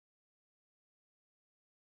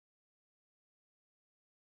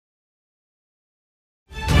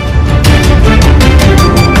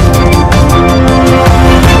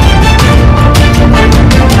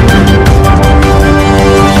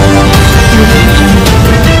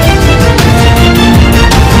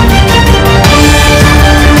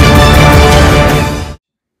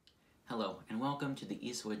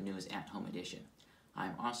edition.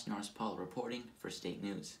 I'm Austin Paul reporting for State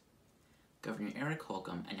News. Governor Eric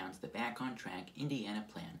Holcomb announced the Back on Track Indiana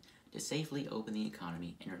plan to safely open the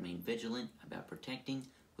economy and remain vigilant about protecting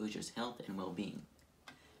Hoosiers' health and well-being.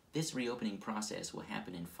 This reopening process will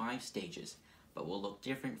happen in 5 stages, but will look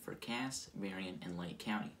different for Cass, Marion, and Lake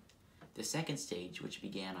County. The second stage, which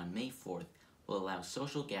began on May 4th, will allow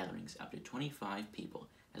social gatherings up to 25 people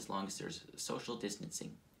as long as there's social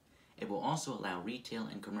distancing. It will also allow retail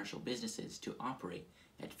and commercial businesses to operate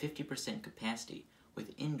at 50% capacity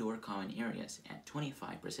with indoor common areas at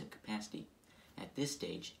 25% capacity. At this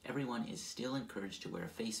stage, everyone is still encouraged to wear a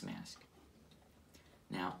face mask.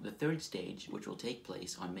 Now, the third stage, which will take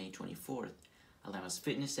place on May 24th, allows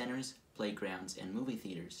fitness centers, playgrounds, and movie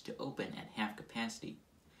theaters to open at half capacity.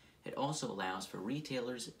 It also allows for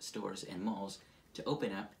retailers, stores, and malls to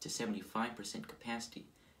open up to 75% capacity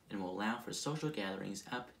and will allow for social gatherings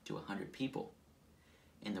up to 100 people.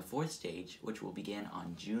 In the fourth stage, which will begin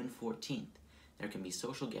on June 14th, there can be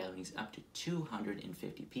social gatherings up to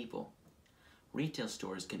 250 people. Retail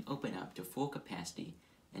stores can open up to full capacity,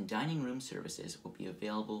 and dining room services will be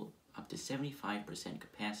available up to 75%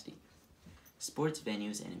 capacity. Sports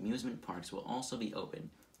venues and amusement parks will also be open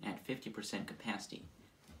at 50% capacity.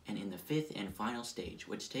 And in the fifth and final stage,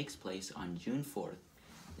 which takes place on June 4th,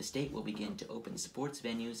 the state will begin to open sports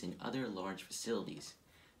venues and other large facilities.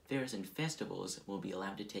 Fairs and festivals will be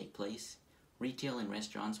allowed to take place. Retail and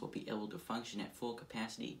restaurants will be able to function at full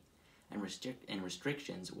capacity, and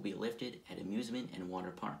restrictions will be lifted at amusement and water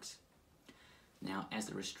parks. Now, as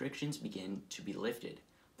the restrictions begin to be lifted,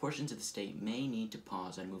 portions of the state may need to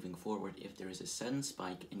pause on moving forward if there is a sudden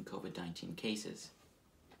spike in COVID-19 cases.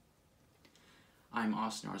 I'm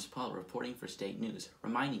Austin Paul reporting for State News,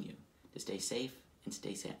 reminding you to stay safe and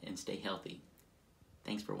stay healthy.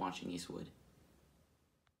 Thanks for watching Eastwood.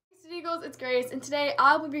 Hey Eagles, it's Grace, and today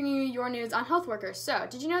I'll be bringing you your news on health workers. So,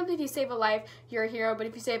 did you know that if you save a life, you're a hero, but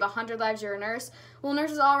if you save 100 lives, you're a nurse? Well,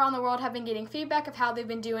 nurses all around the world have been getting feedback of how they've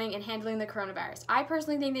been doing in handling the coronavirus. I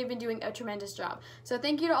personally think they've been doing a tremendous job. So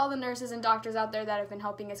thank you to all the nurses and doctors out there that have been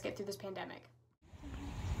helping us get through this pandemic.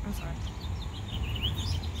 I'm sorry.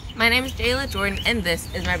 My name is Jayla Jordan, and this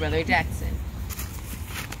is my brother Jackson.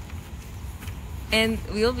 And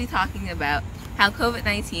we will be talking about how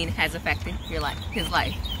COVID-19 has affected his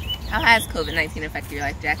life. How has COVID-19 affected your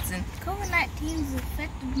life, Jackson? COVID-19 has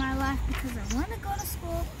affected my life because I want to go to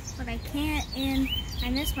school, but I can't, and I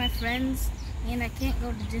miss my friends, and I can't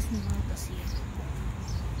go to Disney World this year.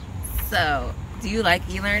 So, do you like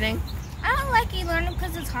e-learning? I don't like e-learning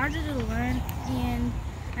because it's harder to learn, and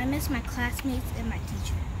I miss my classmates and my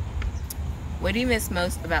teacher. What do you miss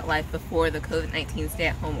most about life before the COVID-19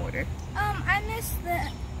 stay-at-home order? I miss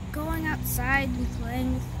going outside and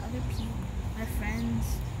playing with other people, my friends,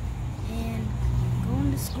 and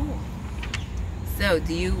going to school. So,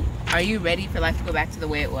 are you ready for life to go back to the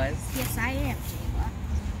way it was? Yes, I am, Jayla.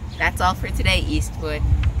 That's all for today, Eastwood.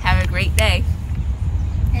 Have a great day.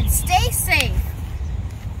 And stay safe.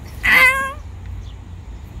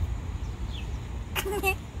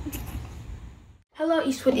 Hello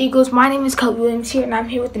Eastwood Eagles, my name is Kobe Williams here and I'm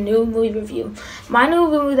here with a new movie review. My new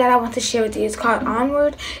movie that I want to share with you is called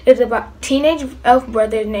Onward. It's about teenage elf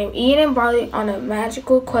brothers named Ian and Barley on a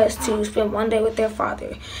magical quest to spend one day with their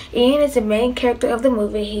father. Ian is the main character of the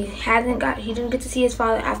movie. He didn't get to see his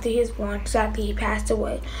father after he was born. Sadly, he passed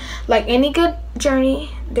away. Like any good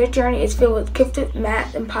journey, their journey is filled with gifted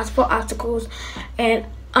math, impossible obstacles, and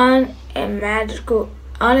unimaginable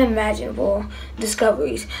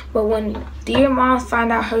discoveries. But when dear moms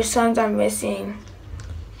find out her sons are missing,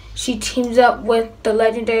 she teams up with the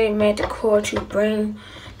legendary Manticore to bring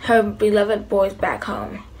her beloved boys back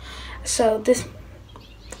home. So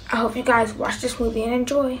I hope you guys watch this movie and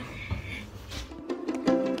enjoy.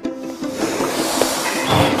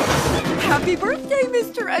 Happy birthday,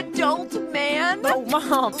 Mr. Adult Man! Oh,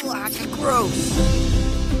 Mom! Black, gross!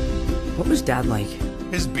 What was Dad like?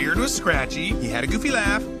 His beard was scratchy, he had a goofy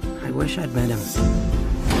laugh. I wish I'd met him.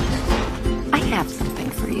 I have something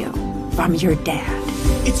for you from your dad.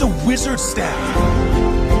 It's a wizard staff!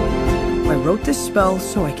 I wrote this spell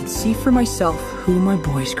so I could see for myself who my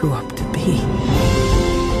boys grew up to be.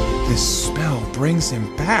 This spell brings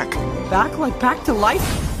him back. Back to life?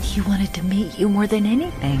 He wanted to meet you more than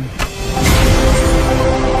anything.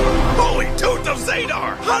 Holy tooth of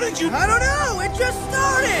Zadar! How did you... I don't know, it just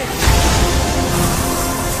started!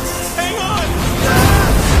 Hang on!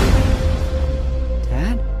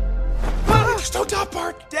 Dad? There's no top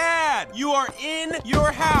part! Dad, you are in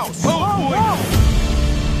your house! Oh, boy! Whoa.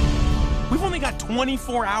 We've only got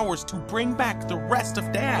 24 hours to bring back the rest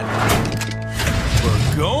of Dad.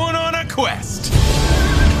 We're going on a quest!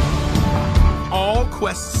 All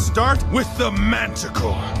quests start with the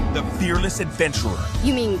Manticore, the fearless adventurer.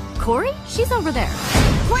 You mean Corey? She's over there.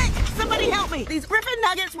 Quick! Somebody help me! These Griffin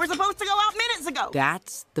nuggets were supposed to go out minutes ago!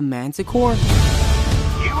 That's the Manticore?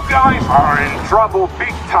 You guys are in trouble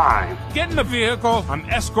big time. Get in the vehicle. I'm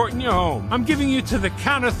escorting you home. I'm giving you to the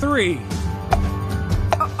count of 3.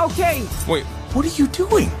 Okay. Wait, what are you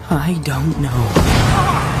doing? I don't know.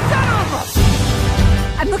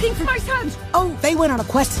 I'm looking for my sons. Oh, they went on a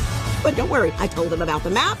quest. But don't worry, I told them about the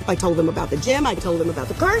map, I told them about the gym, I told them about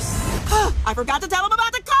the curse. I forgot to tell them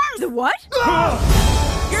about the curse! The what?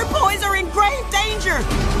 Your boys are in grave danger!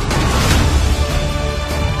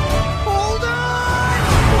 Hold on!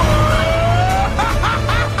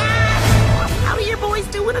 How do your boys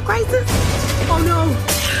do in a crisis? Oh no.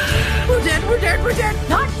 We're dead.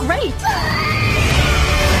 Not great.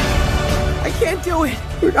 I can't do it.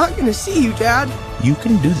 We're not gonna see you, Dad. You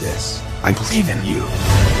can do this. I believe in you.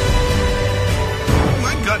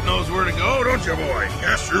 My gut knows where to go, don't you, boy?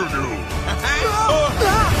 Yes, you do.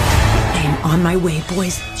 I am on my way,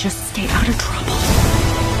 boys. Just stay out of trouble.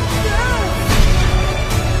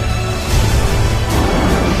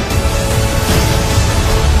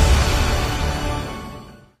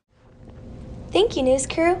 Thank you, news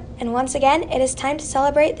crew. And once again, it is time to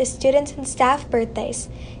celebrate the students and staff birthdays.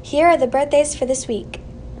 Here are the birthdays for this week.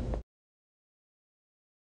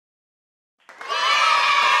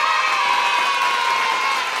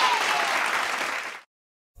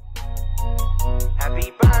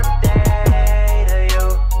 Happy birthday to you.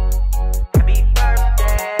 Happy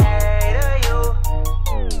birthday to you.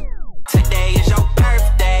 Today is your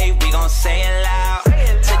birthday, we gon' say it loud.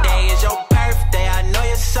 Today is your birthday, I know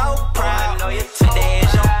you're so proud. Today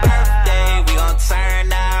is your birthday, we gon'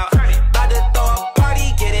 turn out. About to throw a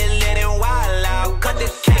party, get it lit and wild out. Cut the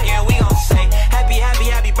cake and we gon' say happy, happy,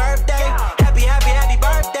 happy birthday. Happy, happy, happy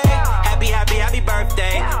birthday. Happy, happy, happy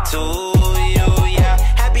birthday to you, yeah.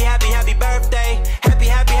 Happy, happy, happy birthday. Happy,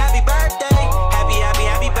 happy, happy birthday. Happy, happy,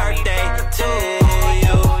 happy birthday to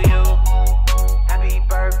you. Happy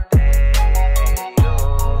birthday to you.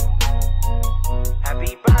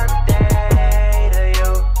 Happy birthday to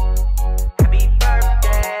you. Happy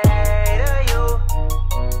birthday to you.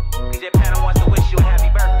 DJ Panel wants to wish you a happy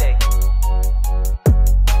birthday.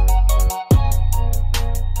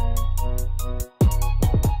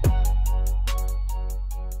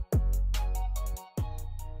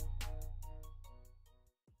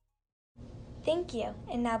 Thank you.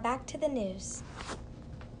 And now back to the news.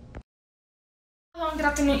 Hello, good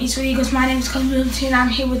afternoon, Eastwood Eagles. My name is Coach Williams and I'm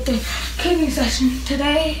here with the cooking session.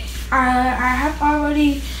 Today, I have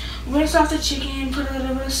already rinsed off the chicken, put a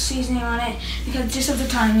little bit of seasoning on it because just of the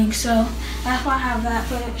timing. So that's why I have that.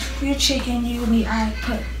 But for your chicken, I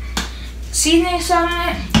put seasoning salt on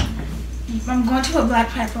it. I'm going to put black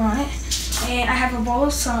pepper on it, and I have a bowl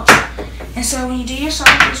of salt. And so when you do your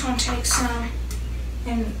salt, you just want to take some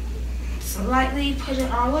and lightly put it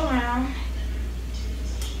all around.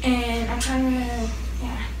 And I'm trying to,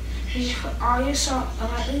 you just put all your salt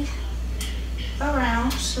lightly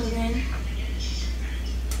around so then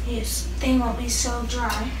this thing won't be so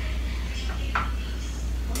dry.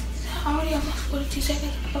 Already almost 42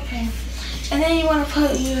 seconds? Okay. And then you want to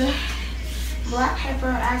put your black pepper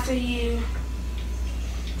after you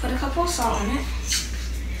put a couple of salt in it.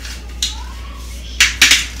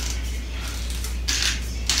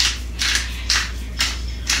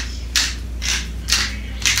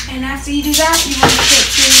 And after you do that, you want to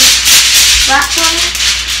put your wraps on it.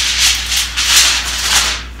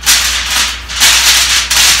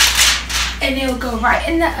 And it'll go right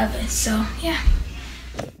in the oven, so yeah.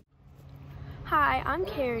 Hi, I'm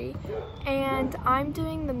Carrie, and I'm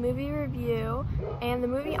doing the movie review, and the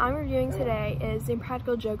movie I'm reviewing today is the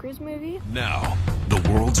Impractical Jokers movie. Now, the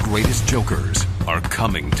world's greatest jokers are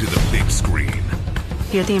coming to the big screen.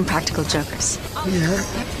 You're the Impractical Jokers.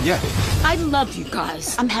 Yeah. I love you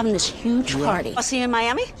guys. I'm having this huge party. I'll see you in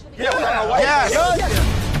Miami?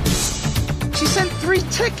 She sent 3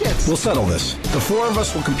 tickets. We'll settle this. The 4 of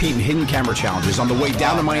us will compete in hidden camera challenges on the way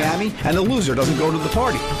down to Miami, and the loser doesn't go to the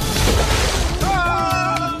party.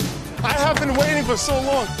 I have been waiting for so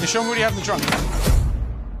long. Hey, show me what you have in the trunk.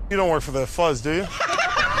 You don't work for the Fuzz, do you?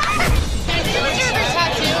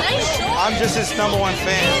 I'm just his #1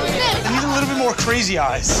 fan. He needs a little bit more crazy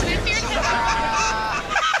eyes.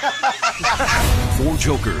 4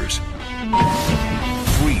 jokers.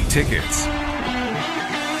 3 tickets.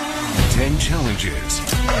 10 challenges.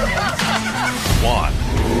 1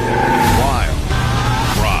 wild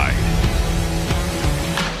ride.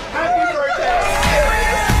 Happy birthday!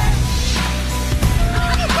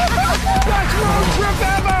 Best road trip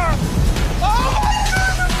ever!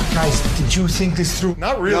 Guys, did you you think this through?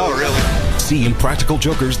 Not really. No, really. See Impractical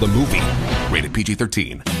Jokers, the movie. Rated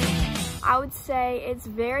PG-13. I would say it's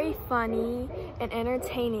very funny and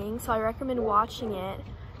entertaining, so I recommend watching it.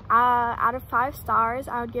 Out of 5 stars,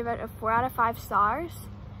 I would give it a 4 out of 5 stars.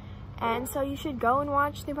 And so you should go and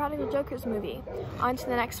watch the Impractical Jokers movie. On to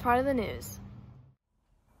the next part of the news.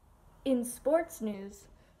 In sports news,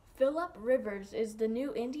 Phillip Rivers is the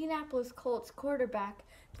new Indianapolis Colts quarterback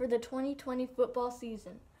for the 2020 football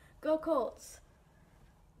season. Go Colts!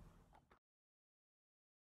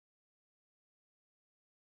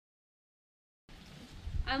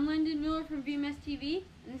 I'm Lyndon Miller from VMS TV,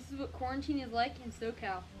 and this is what quarantine is like in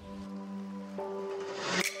SoCal.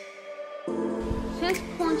 Since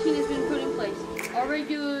quarantine has been put in place, all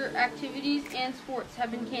regular activities and sports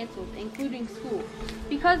have been canceled, including school.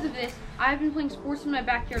 Because of this, I've been playing sports in my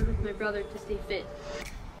backyard with my brother to stay fit.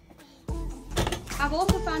 I've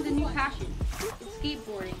also found a new passion, it's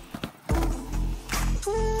skateboarding.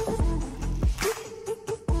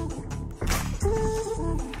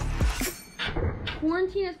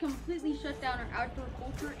 Quarantine has completely shut down our outdoor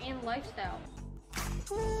culture and lifestyle.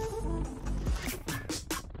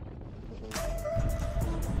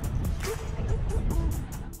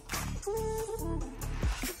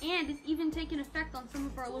 And it's even taken effect on some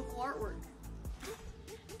of our local artwork.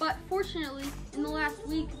 But fortunately, in the last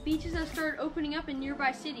week, beaches have started opening up in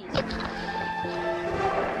nearby cities.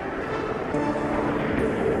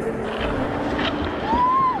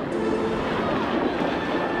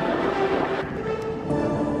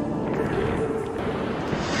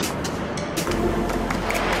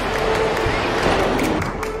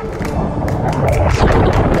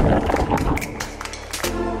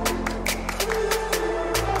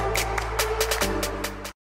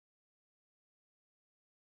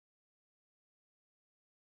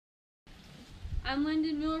 I'm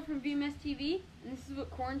Lyndon Miller from VMS TV, and this is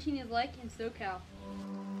what quarantine is like in SoCal.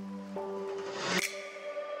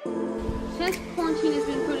 Since quarantine has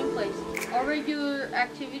been put in place, all regular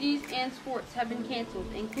activities and sports have been canceled,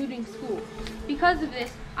 including school. Because of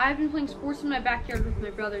this, I've been playing sports in my backyard with my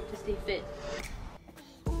brother to stay fit.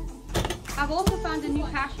 I've also found a new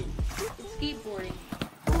passion, it's skateboarding.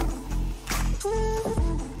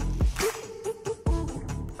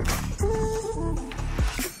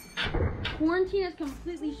 Quarantine has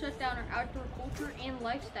completely shut down our outdoor culture and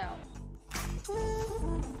lifestyle.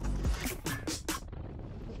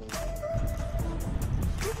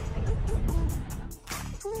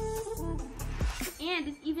 And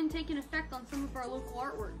it's even taken effect on some of our local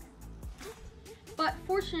artwork. But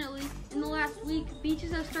fortunately, in the last week,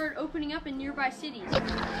 beaches have started opening up in nearby cities.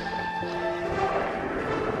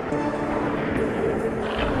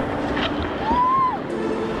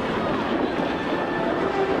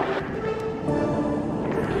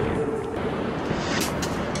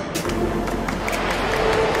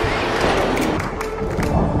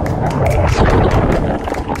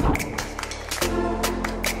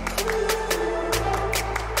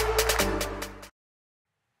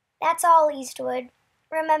 That's all, Eastwood.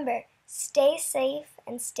 Remember, stay safe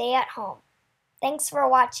and stay at home. Thanks for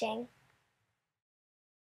watching.